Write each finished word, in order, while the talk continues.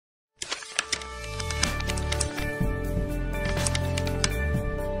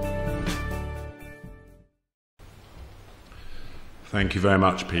Thank you very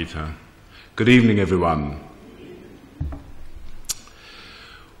much, Peter. Good evening, everyone.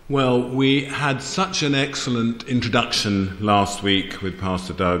 Well, we had such an excellent introduction last week with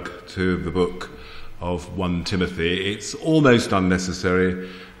Pastor Doug to the book of 1 Timothy. It's almost unnecessary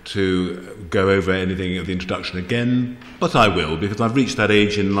to go over anything of the introduction again, but I will, because I've reached that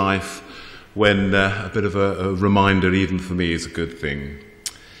age in life when a bit of a reminder, even for me, is a good thing.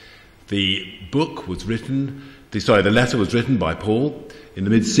 The letter was written by Paul in the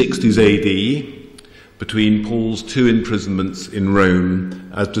mid-60s AD between Paul's two imprisonments in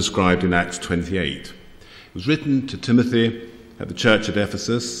Rome, as described in Acts 28. It was written to Timothy at the church at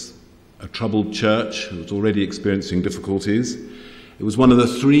Ephesus, a troubled church who was already experiencing difficulties. It was one of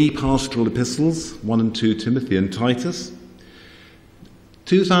the three pastoral epistles, 1 and 2 Timothy and Titus.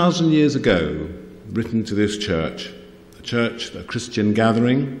 2,000 years ago, written to this church, a Christian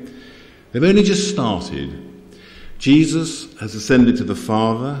gathering. They've only just started. Jesus has ascended to the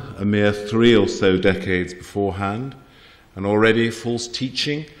Father a mere 3 or so decades beforehand, and already false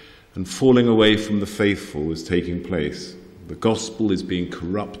teaching and falling away from the faithful is taking place. The gospel is being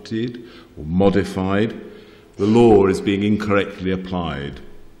corrupted or modified. The law is being incorrectly applied.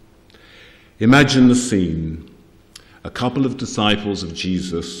 Imagine the scene. A couple of disciples of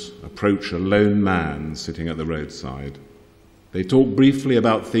Jesus approach a lone man sitting at the roadside. They talk briefly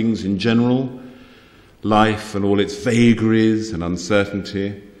about things in general, life and all its vagaries and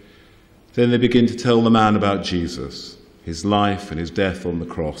uncertainty. Then they begin to tell the man about Jesus, his life and his death on the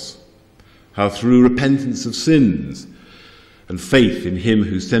cross, how through repentance of sins and faith in him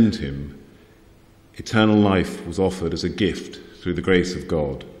who sent him, eternal life was offered as a gift through the grace of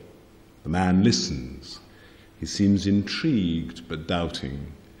God. The man listens. He seems intrigued but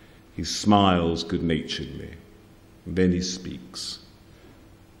doubting. He smiles good-naturedly. Then he speaks.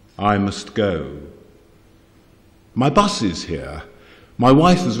 I must go. My bus is here. My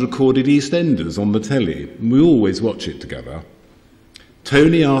wife has recorded EastEnders on the telly, and we always watch it together.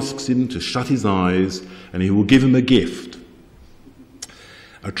 Tony asks him to shut his eyes, and he will give him a gift.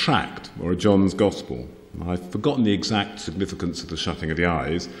 A tract, or a John's Gospel. I've forgotten the exact significance of the shutting of the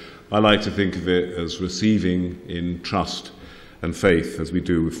eyes. I like to think of it as receiving in trust and faith, as we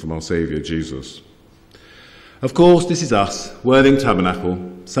do from our Saviour Jesus. Of course, this is us, Worthing Tabernacle,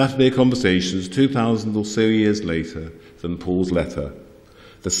 Saturday conversations 2,000 or so years later than Paul's letter.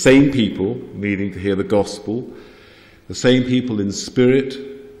 The same people needing to hear the gospel, the same people in spirit,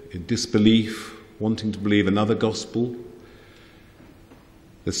 in disbelief, wanting to believe another gospel,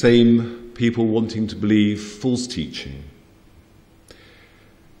 the same people wanting to believe false teaching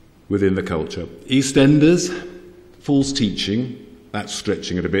within the culture. EastEnders, false teaching, that's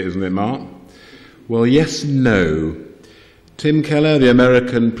stretching it a bit, isn't it, Mark? Well, yes and no. Tim Keller, the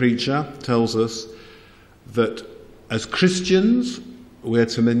American preacher, tells us that as Christians, we're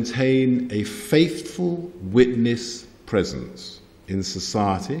to maintain a faithful witness presence in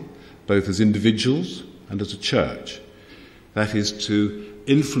society, both as individuals and as a church. That is to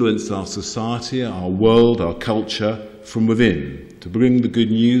influence our society, our world, our culture from within, to bring the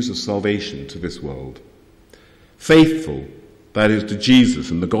good news of salvation to this world. Faithful, that is to Jesus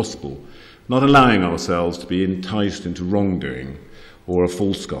and the gospel, not allowing ourselves to be enticed into wrongdoing or a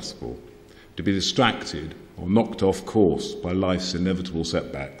false gospel, to be distracted or knocked off course by life's inevitable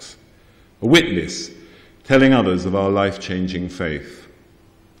setbacks. A witness, telling others of our life-changing faith.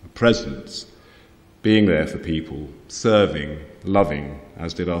 A presence, being there for people, serving, loving,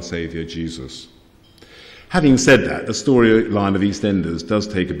 as did our Saviour Jesus. Having said that, the storyline of EastEnders does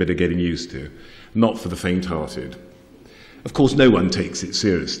take a bit of getting used to, not for the faint-hearted. Of course, no one takes it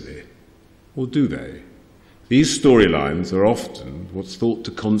seriously. Or do they? These storylines are often what's thought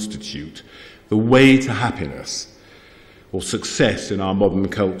to constitute the way to happiness or success in our modern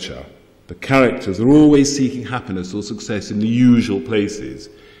culture. The characters are always seeking happiness or success in the usual places.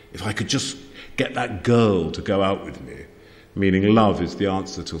 If I could just get that girl to go out with me, meaning love is the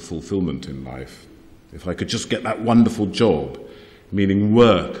answer to fulfillment in life. If I could just get that wonderful job, meaning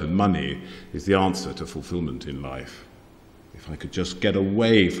work and money is the answer to fulfillment in life. If I could just get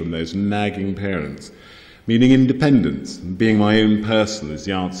away from those nagging parents, meaning independence and being my own person is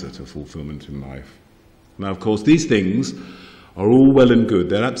the answer to fulfillment in life. Now, of course, these things are all well and good.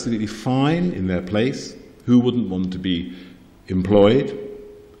 They're absolutely fine in their place. Who wouldn't want to be employed,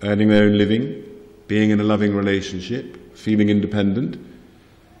 earning their own living, being in a loving relationship, feeling independent?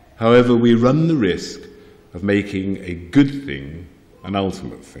 However, we run the risk of making a good thing an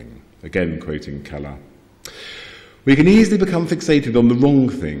ultimate thing. Again, quoting Keller. We can easily become fixated on the wrong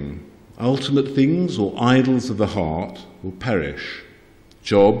thing. Ultimate things or idols of the heart will perish.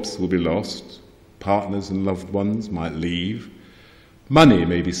 Jobs will be lost. Partners and loved ones might leave. Money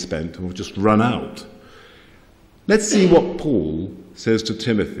may be spent or just run out. Let's see what Paul says to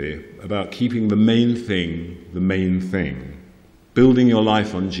Timothy about keeping the main thing, building your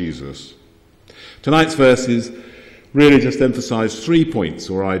life on Jesus. Tonight's verses really just emphasize 3 points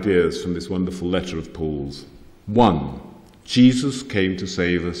or ideas from this wonderful letter of Paul's. 1, Jesus came to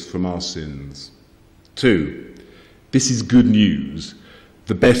save us from our sins. 2, this is good news,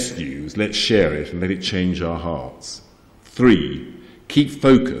 the best news, let's share it and let it change our hearts. 3, keep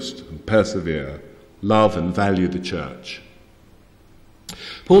focused and persevere, love and value the church.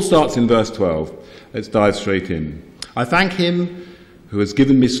 Paul starts in verse 12. Let's dive straight in. I thank him who has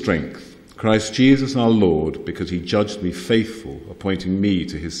given me strength, Christ Jesus our Lord, because he judged me faithful, appointing me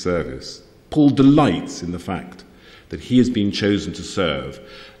to his service. Paul delights in the fact that he has been chosen to serve,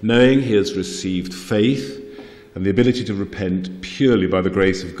 knowing he has received faith and the ability to repent purely by the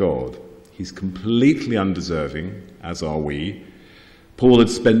grace of God. He's completely undeserving, as are we. Paul had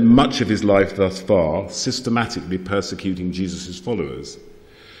spent much of his life thus far systematically persecuting Jesus' followers.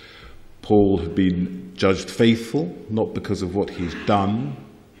 Paul had been judged faithful, not because of what he's done,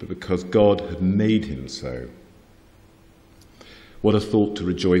 but because God had made him so. What a thought to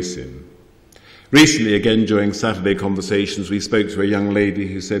rejoice in. Recently, again, during Saturday conversations, we spoke to a young lady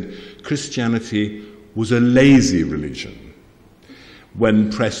who said Christianity was a lazy religion.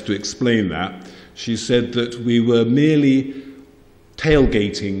 When pressed to explain that, she said that we were merely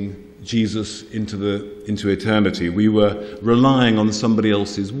tailgating Jesus into eternity. We were relying on somebody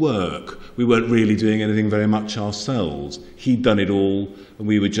else's work. We weren't really doing anything very much ourselves. He'd done it all, and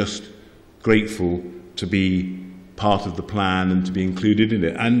we were just grateful to be part of the plan and to be included in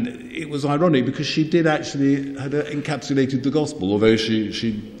it. And it was ironic because she did actually had encapsulated the gospel, although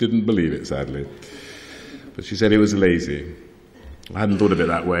she didn't believe it, sadly. But she said it was lazy. I hadn't thought of it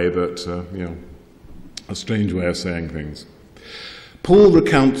that way, but a strange way of saying things. Paul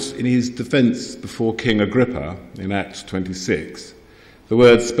recounts in his defence before King Agrippa in Acts 26 the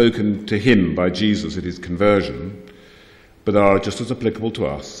words spoken to him by Jesus at his conversion, but are just as applicable to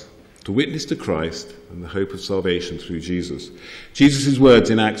us, to witness to Christ and the hope of salvation through Jesus. Jesus'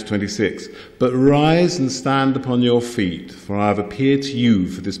 words in Acts 26, but rise and stand upon your feet, for I have appeared to you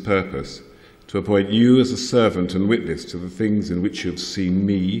for this purpose, to appoint you as a servant and witness to the things in which you have seen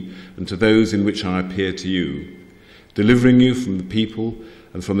me and to those in which I appear to you, delivering you from the people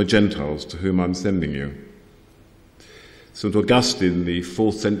and from the Gentiles to whom I'm sending you. St. Augustine, the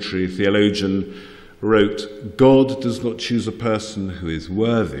 4th century theologian, wrote, God does not choose a person who is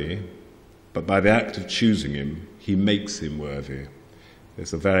worthy, but by the act of choosing him, he makes him worthy.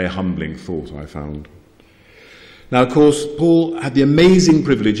 It's a very humbling thought, I found. Now, of course, Paul had the amazing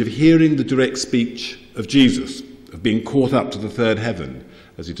privilege of hearing the direct speech of Jesus, of being caught up to the third heaven,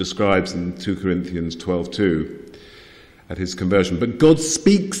 as he describes in 2 Corinthians 12:2. At his conversion. But God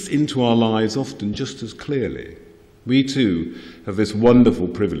speaks into our lives often just as clearly. We too have this wonderful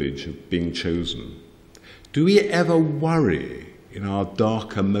privilege of being chosen. Do we ever worry in our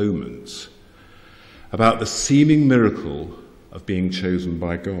darker moments about the seeming miracle of being chosen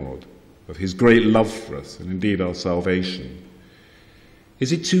by God, of his great love for us and indeed our salvation?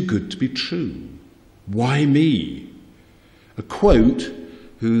 Is it too good to be true? Why me? A quote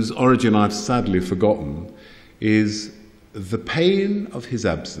whose origin I've sadly forgotten is, the pain of his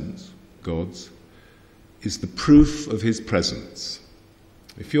absence, God's, is the proof of his presence.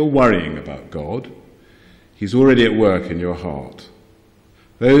 If you're worrying about God, he's already at work in your heart.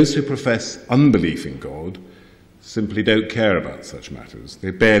 Those who profess unbelief in God simply don't care about such matters.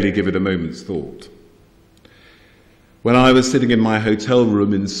 They barely give it a moment's thought. When I was sitting in my hotel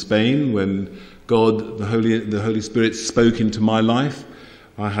room in Spain, when God, the Holy Spirit, spoke into my life,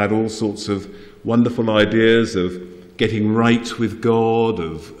 I had all sorts of wonderful ideas of getting right with God,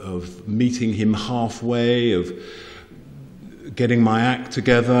 of meeting him halfway, of getting my act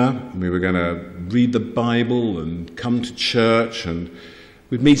together. We were going to read the Bible and come to church, and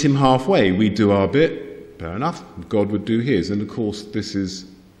we'd meet him halfway. We'd do our bit, fair enough. God would do his. And of course, this is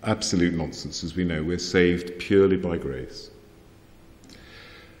absolute nonsense, as we know. We're saved purely by grace.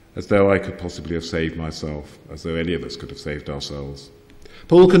 As though I could possibly have saved myself, as though any of us could have saved ourselves.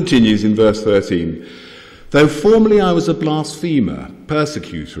 Paul continues in verse 13. Though formerly I was a blasphemer,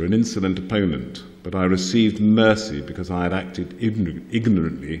 persecutor, and insolent opponent, but I received mercy because I had acted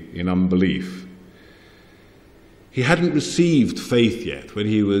ignorantly in unbelief. He hadn't received faith yet. When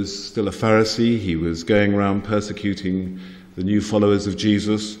he was still a Pharisee, he was going around persecuting the new followers of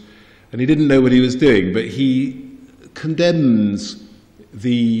Jesus, and he didn't know what he was doing, but he condemns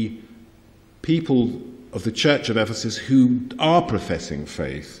the people of the church of Ephesus who are professing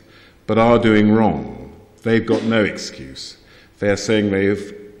faith, but are doing wrong. They've got no excuse. They are saying they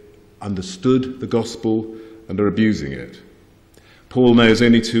have understood the gospel and are abusing it. Paul knows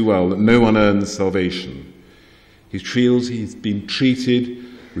only too well that no one earns salvation. He's been treated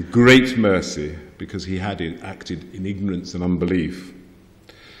with great mercy because he had acted in ignorance and unbelief.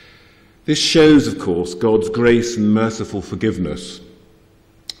 This shows, of course, God's grace and merciful forgiveness.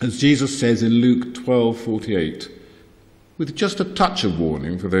 As Jesus says in Luke 12:48, with just a touch of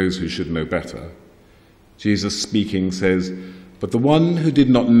warning for those who should know better, Jesus speaking says, "But the one who did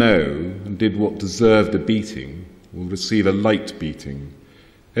not know and did what deserved a beating will receive a light beating.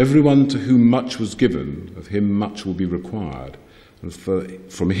 Everyone to whom much was given, of him much will be required, and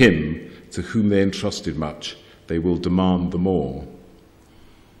from him to whom they entrusted much, they will demand the more."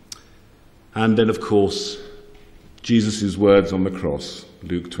 And then, of course, Jesus' words on the cross,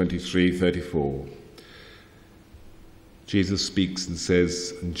 Luke 23:34. Jesus speaks and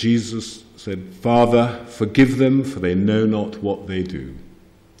says, and Jesus said, "Father, forgive them, for they know not what they do."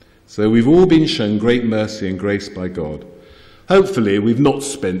 So we've all been shown great mercy and grace by God. Hopefully we've not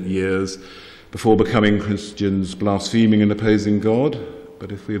spent years before becoming Christians blaspheming and opposing God,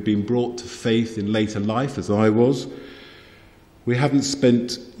 but if we have been brought to faith in later life, as I was, we haven't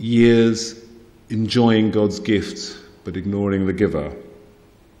spent years enjoying God's gifts but ignoring the giver.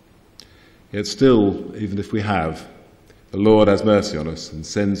 Yet still, even if we have, the Lord has mercy on us and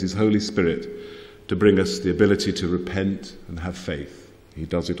sends his Holy Spirit to bring us the ability to repent and have faith. He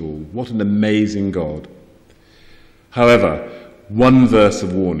does it all. What an amazing God. However, one verse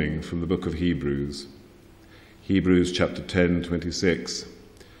of warning from the book of Hebrews. Hebrews chapter 10:26.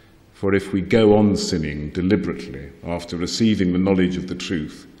 "For if we go on sinning deliberately after receiving the knowledge of the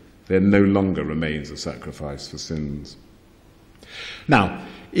truth, there no longer remains a sacrifice for sins." Now,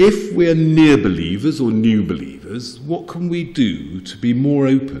 if we're near believers or new believers, what can we do to be more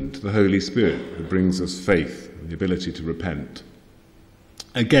open to the Holy Spirit who brings us faith and the ability to repent?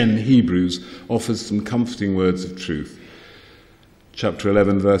 Again, Hebrews offers some comforting words of truth. Chapter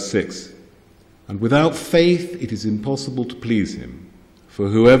 11, verse 6. "And without faith it is impossible to please him. For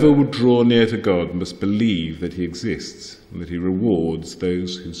whoever would draw near to God must believe that he exists and that he rewards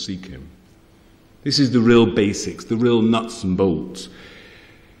those who seek him." This is the real basics, the real nuts and bolts.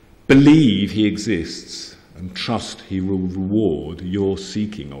 Believe he exists and trust he will reward your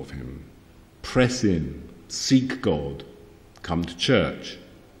seeking of him. Press in, seek God, come to church,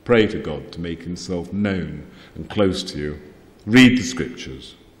 pray to God to make himself known and close to you. Read the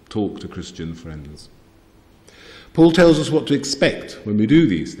scriptures, talk to Christian friends. Paul tells us what to expect when we do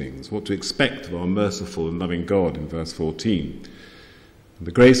these things, what to expect of our merciful and loving God in verse 14. "And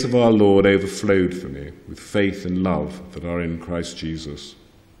the grace of our Lord overflowed for me with faith and love that are in Christ Jesus."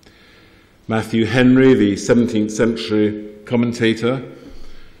 Matthew Henry, the 17th century commentator,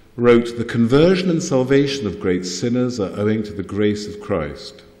 wrote, "The conversion and salvation of great sinners are owing to the grace of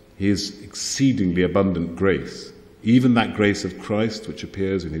Christ, his exceedingly abundant grace, even that grace of Christ which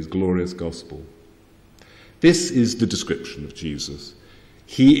appears in his glorious gospel." This is the description of Jesus.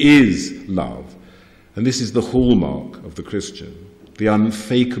 He is love, and this is the hallmark of the Christian. The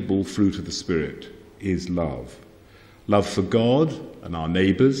unfakeable fruit of the Spirit is love. Love for God and our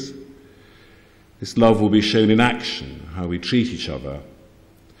neighbours. This love will be shown in action, how we treat each other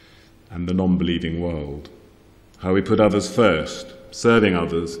and the non-believing world, how we put others first, serving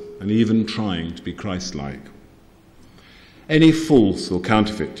others, and even trying to be Christ-like. Any false or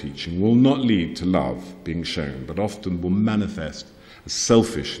counterfeit teaching will not lead to love being shown, but often will manifest as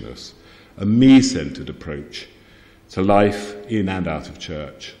selfishness, a me-centered approach to life in and out of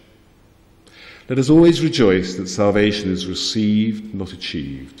church. Let us always rejoice that salvation is received, not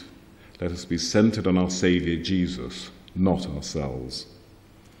achieved. Let us be centered on our Saviour Jesus, not ourselves.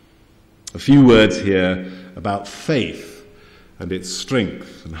 A few words here about faith and its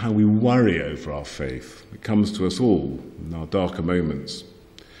strength and how we worry over our faith. It comes to us all in our darker moments.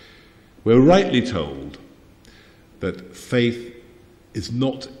 We're rightly told that faith is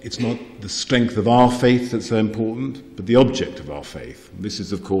not the strength of our faith that's so important, but the object of our faith. And this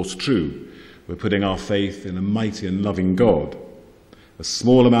is, of course, true. We're putting our faith in a mighty and loving God. A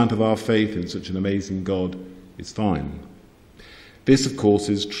small amount of our faith in such an amazing God is fine. This, of course,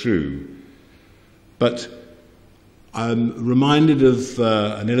 is true. But I'm reminded of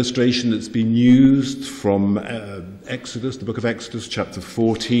an illustration that's been used from Exodus, the book of Exodus, chapter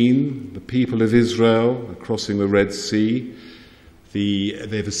 14. The people of Israel are crossing the Red Sea.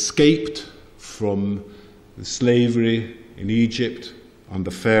 They've escaped from the slavery in Egypt under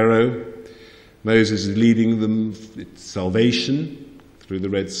Pharaoh. Moses is leading them to salvation through the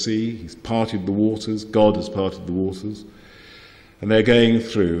Red Sea. He's parted the waters. God has parted the waters. And they're going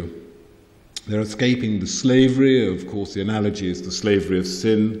through. They're escaping the slavery, of course the analogy is the slavery of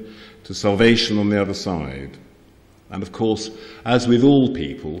sin, to salvation on the other side. And of course, as with all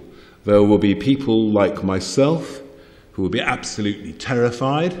people, there will be people like myself who will be absolutely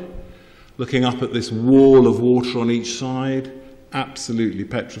terrified, looking up at this wall of water on each side, absolutely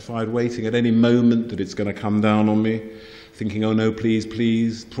petrified, waiting at any moment that it's going to come down on me, thinking, oh no, please,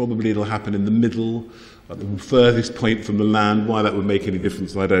 please, probably it'll happen in the middle, at the furthest point from the land. Why that would make any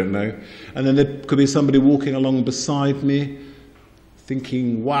difference, I don't know. And then there could be somebody walking along beside me,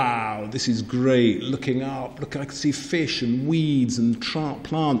 thinking, wow, this is great, looking up, look, I can see fish and weeds and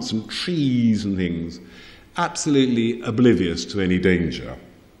plants and trees and things, absolutely oblivious to any danger.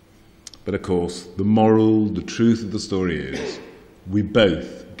 But of course, the moral, the truth of the story is, we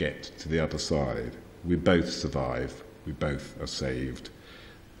both get to the other side. We both survive. We both are saved.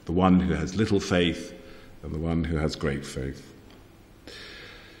 The one who has little faith and the one who has great faith.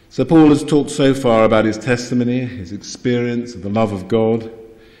 So Paul has talked so far about his testimony, his experience of the love of God.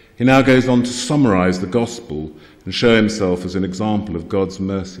 He now goes on to summarize the gospel and show himself as an example of God's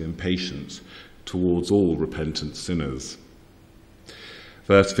mercy and patience towards all repentant sinners.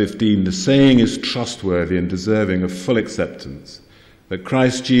 Verse 15, the saying is trustworthy and deserving of full acceptance, that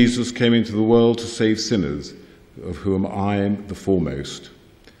Christ Jesus came into the world to save sinners, of whom I am the foremost.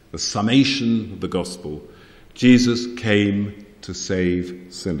 The summation of the gospel, Jesus came to save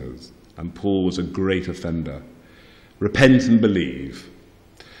sinners, and Paul was a great offender. Repent and believe.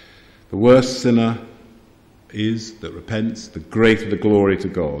 The worse sinner is that repents, the greater the glory to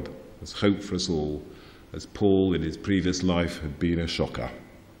God. There's hope for us all, as Paul in his previous life had been a shocker.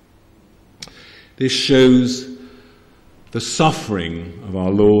 This shows the suffering of our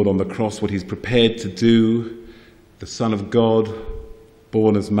Lord on the cross, what he's prepared to do, the Son of God,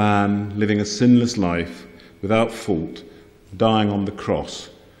 born as man, living a sinless life without fault, dying on the cross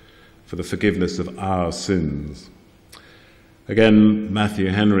for the forgiveness of our sins. Again, Matthew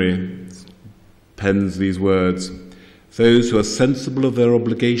Henry pens these words, those who are sensible of their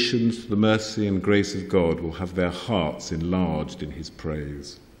obligations to the mercy and grace of God will have their hearts enlarged in his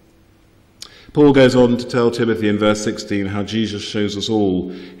praise. Paul goes on to tell Timothy in verse 16 how Jesus shows us all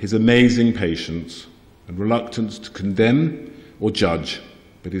his amazing patience and reluctance to condemn or judge,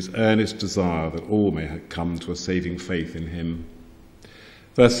 but his earnest desire that all may come to a saving faith in him.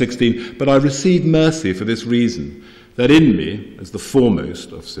 Verse 16, but I received mercy for this reason, that in me, as the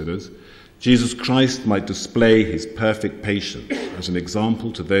foremost of sinners, Jesus Christ might display his perfect patience as an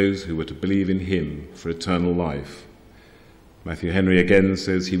example to those who were to believe in him for eternal life. Matthew Henry again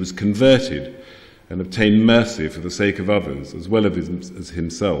says he was converted and obtained mercy for the sake of others as well as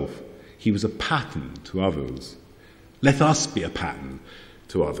himself. He was a pattern to others. Let us be a pattern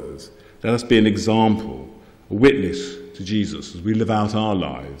to others. Let us be an example, a witness to Jesus as we live out our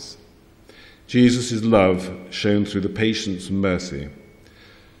lives. Jesus' love shown through the patience and mercy.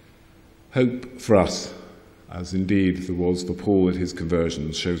 Hope for us, as indeed there was for Paul at his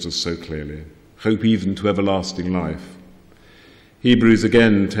conversion, shows us so clearly. Hope even to everlasting life. Hebrews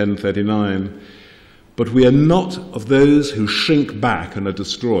again, 10:39, but we are not of those who shrink back and are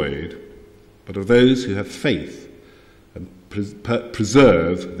destroyed, but of those who have faith and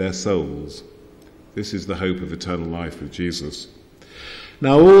preserve their souls. This is the hope of eternal life with Jesus.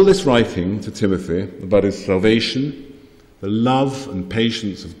 Now all this writing to Timothy about his salvation, the love and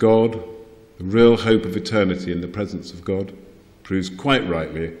patience of God, the real hope of eternity in the presence of God, proves quite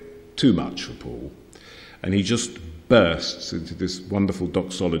rightly too much for Paul. And he just bursts into this wonderful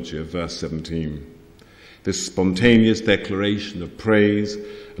doxology of verse 17, this spontaneous declaration of praise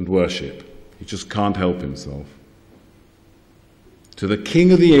and worship. He just can't help himself. To the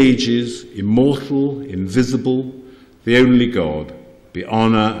King of the ages, immortal, invisible, the only God, be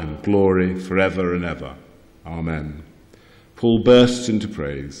honour and glory forever and ever. Amen. Paul bursts into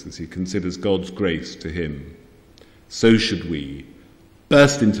praise as he considers God's grace to him. So should we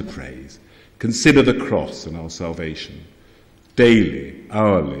burst into praise. Consider the cross and our salvation. Daily,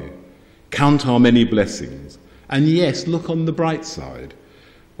 hourly, count our many blessings. And yes, look on the bright side.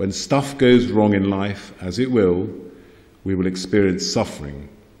 When stuff goes wrong in life, as it will, we will experience suffering.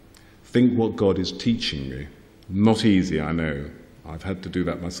 Think what God is teaching me. Not easy, I know. I've had to do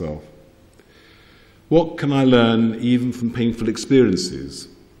that myself. What can I learn even from painful experiences?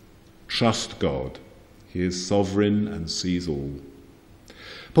 Trust God. He is sovereign and sees all.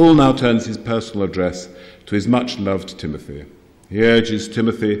 Paul now turns his personal address to his much-loved Timothy. He urges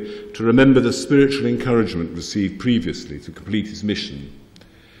Timothy to remember the spiritual encouragement received previously to complete his mission.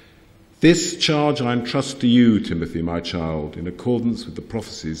 This charge I entrust to you, Timothy, my child, in accordance with the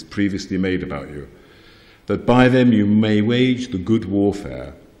prophecies previously made about you, that by them you may wage the good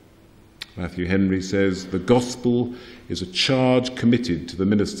warfare, Matthew Henry says, "The gospel is a charge committed to the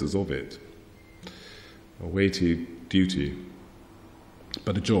ministers of it." A weighty duty,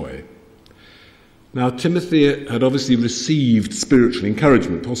 but a joy. Now, Timothy had obviously received spiritual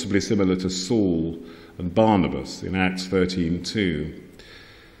encouragement, possibly similar to Saul and Barnabas in Acts 13:2,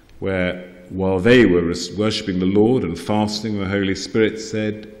 where while they were worshipping the Lord and fasting, the Holy Spirit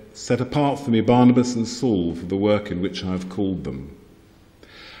said, "Set apart for me Barnabas and Saul for the work in which I have called them."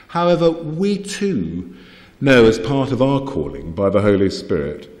 However, we too know as part of our calling by the Holy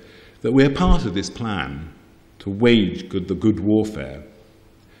Spirit that we are part of this plan to wage the good warfare.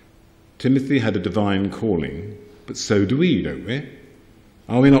 Timothy had a divine calling, but so do we, don't we?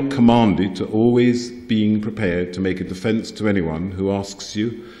 Are we not commanded to always being prepared to make a defence to anyone who asks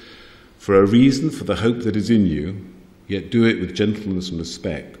you for a reason for the hope that is in you, yet do it with gentleness and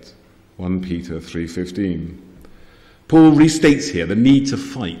respect? 1 Peter 3:15. Paul restates here the need to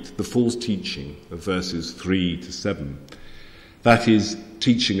fight the false teaching of verses 3 to 7. That is,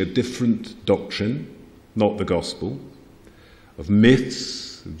 teaching a different doctrine, not the gospel, of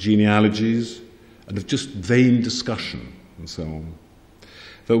myths, of genealogies, and of just vain discussion, and so on.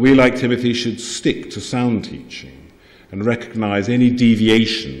 That we, like Timothy, should stick to sound teaching and recognise any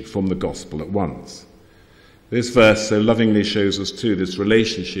deviation from the gospel at once. This verse so lovingly shows us too this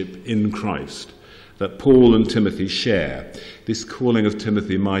relationship in Christ that Paul and Timothy share, this calling of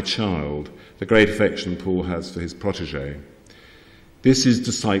Timothy, my child, the great affection Paul has for his protege. This is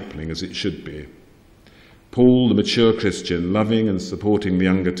discipling as it should be. Paul, the mature Christian, loving and supporting the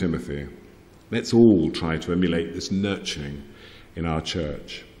younger Timothy. Let's all try to emulate this nurturing in our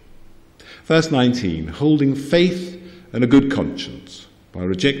church. Verse 19, holding faith and a good conscience. By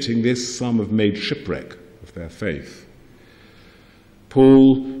rejecting this, some have made shipwreck of their faith.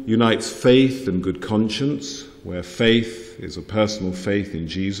 Paul unites faith and good conscience, where faith is a personal faith in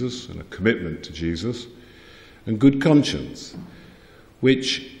Jesus and a commitment to Jesus, and good conscience,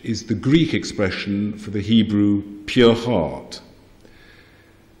 which is the Greek expression for the Hebrew pure heart.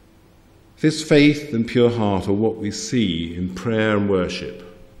 This faith and pure heart are what we see in prayer and worship,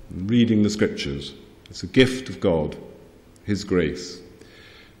 and reading the scriptures. It's a gift of God, his grace.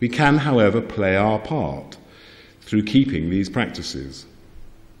 We can, however, play our part through keeping these practices.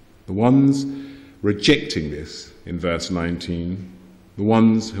 The ones rejecting this in verse 19, the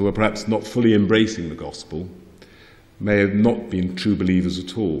ones who are perhaps not fully embracing the gospel, may have not been true believers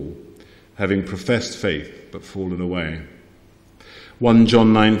at all, having professed faith but fallen away. 1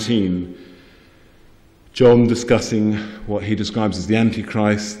 John 19, John, discussing what he describes as the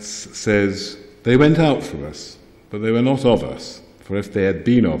Antichrists, says, "They went out from us, but they were not of us. For if they had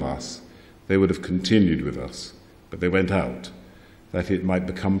been of us, they would have continued with us. But they went out, that it might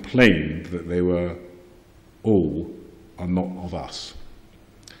become plain that they were all are not of us."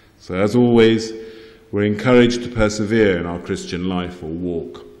 So as always, we're encouraged to persevere in our Christian life or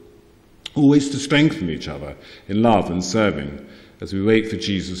walk, always to strengthen each other in love and serving as we wait for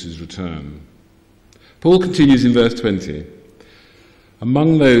Jesus' return. Paul continues in verse 20,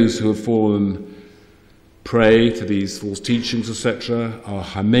 among those who have fallen prey to these false teachings, etc., are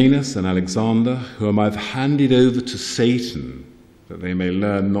Hymenaeus and Alexander, whom I've handed over to Satan, that they may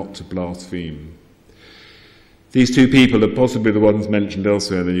learn not to blaspheme. These two people are possibly the ones mentioned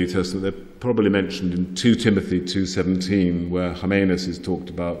elsewhere in the New Testament. They're probably mentioned in 2 Timothy 2:17, where Hymenaeus is talked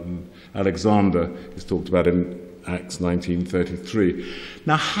about and Alexander is talked about in Acts 19:33.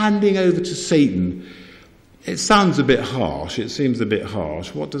 Now, handing over to Satan, it sounds a bit harsh. It seems a bit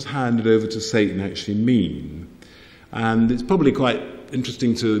harsh. What does handed over to Satan actually mean? And it's probably quite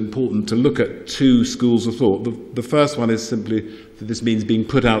important to look at two schools of thought. The first one is simply that this means being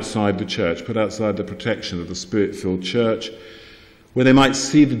put outside the church, put outside the protection of the Spirit-filled church, where they might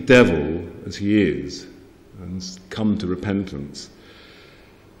see the devil as he is and come to repentance.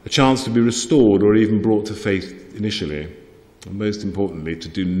 A chance to be restored or even brought to faith initially, and most importantly, to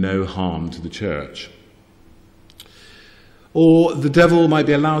do no harm to the church. Or the devil might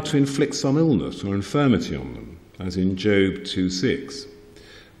be allowed to inflict some illness or infirmity on them, as in Job 2:6.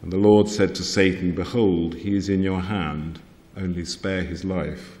 And the Lord said to Satan, "Behold, he is in your hand, only spare his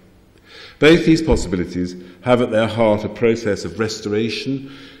life." Both these possibilities have at their heart a process of restoration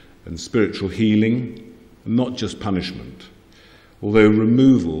and spiritual healing, and not just punishment. Although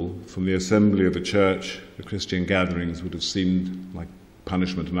removal from the assembly of the church, the Christian gatherings, would have seemed like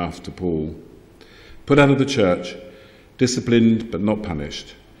punishment enough to Paul. Put out of the church, disciplined but not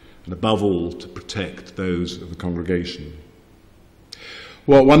punished, and above all, to protect those of the congregation.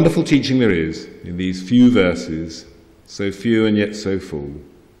 What wonderful teaching there is in these few verses, so few and yet so full.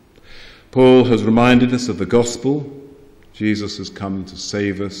 Paul has reminded us of the gospel. Jesus has come to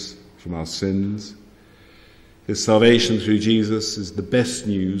save us from our sins. This salvation through Jesus is the best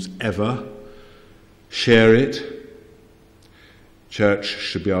news ever. Share it. Church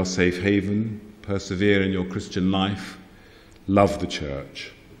should be our safe haven. Persevere in your Christian life. Love the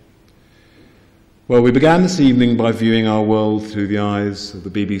church. Well, we began this evening by viewing our world through the eyes of the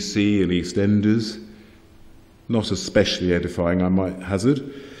BBC and EastEnders. Not especially edifying, I might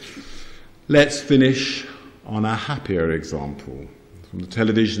hazard. Let's finish on a happier example. From the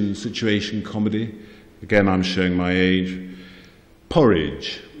television situation comedy, again I'm showing my age,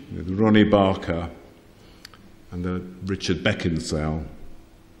 Porridge, with Ronnie Barker and Richard Beckinsale.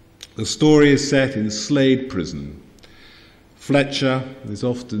 The story is set in Slade Prison. Fletcher is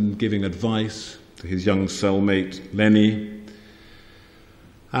often giving advice to his young cellmate Lenny,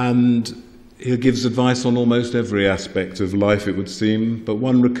 and he gives advice on almost every aspect of life, it would seem, but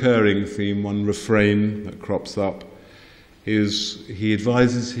one recurring theme, one refrain that crops up is he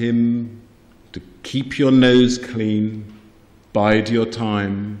advises him to keep your nose clean, bide your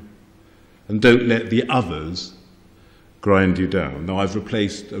time, and don't let the others grind you down. Now, I've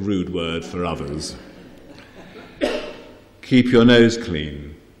replaced a rude word for others. Keep your nose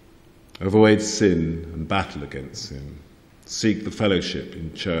clean. Avoid sin and battle against sin. Seek the fellowship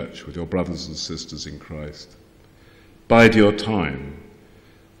in church with your brothers and sisters in Christ. Bide your time.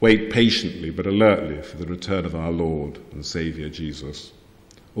 Wait patiently but alertly for the return of our Lord and Saviour Jesus,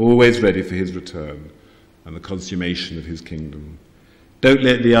 always ready for his return and the consummation of his kingdom. Don't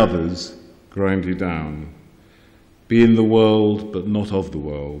let the others grind you down. Be in the world but not of the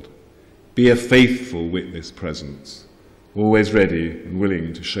world. Be a faithful witness presence, always ready and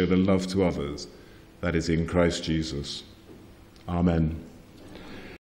willing to show the love to others that is in Christ Jesus. Amen.